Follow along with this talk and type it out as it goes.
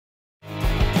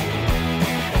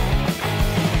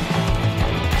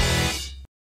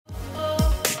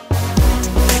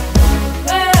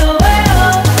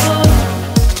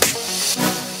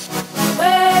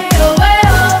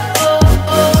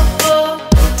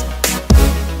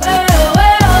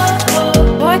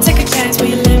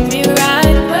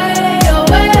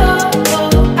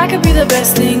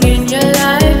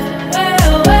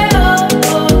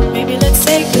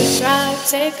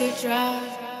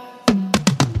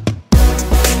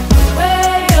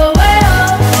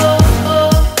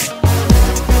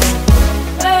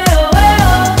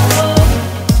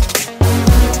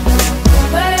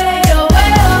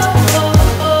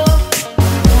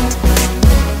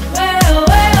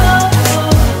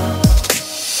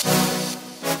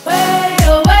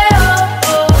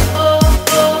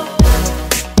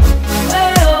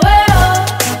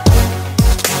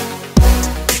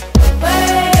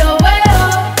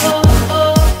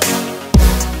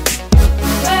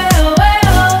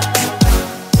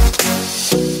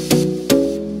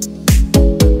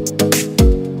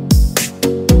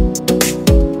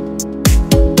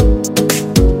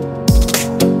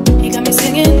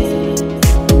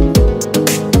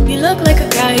look like a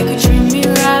guy who could treat me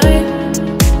right.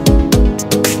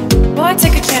 Boy,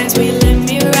 take a chance, will you let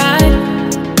me ride?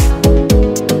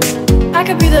 I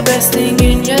could be the best thing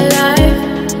in your life.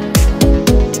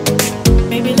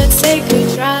 Maybe let's take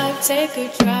a drive, take a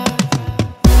drive.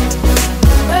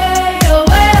 Way oh,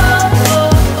 way oh, oh,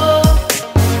 oh.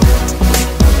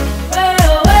 Way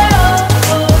oh, way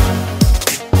oh, oh.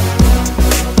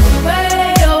 Way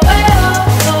oh, way oh,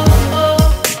 oh, oh.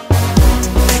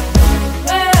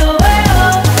 Way oh, way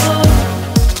oh, oh.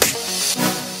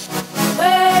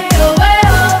 Way oh, way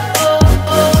oh, oh,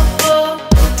 oh.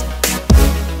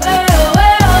 Way oh,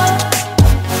 way oh.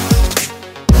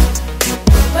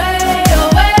 Way oh,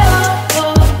 way oh,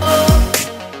 oh, oh.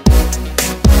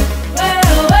 Way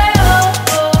oh, way oh,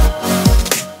 oh.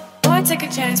 Boy, take a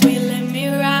chance, will you let me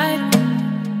ride?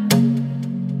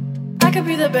 I could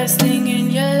be the best thing in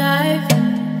your life.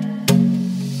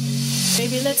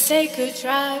 Baby, let's take a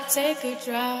drive, take a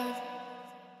drive.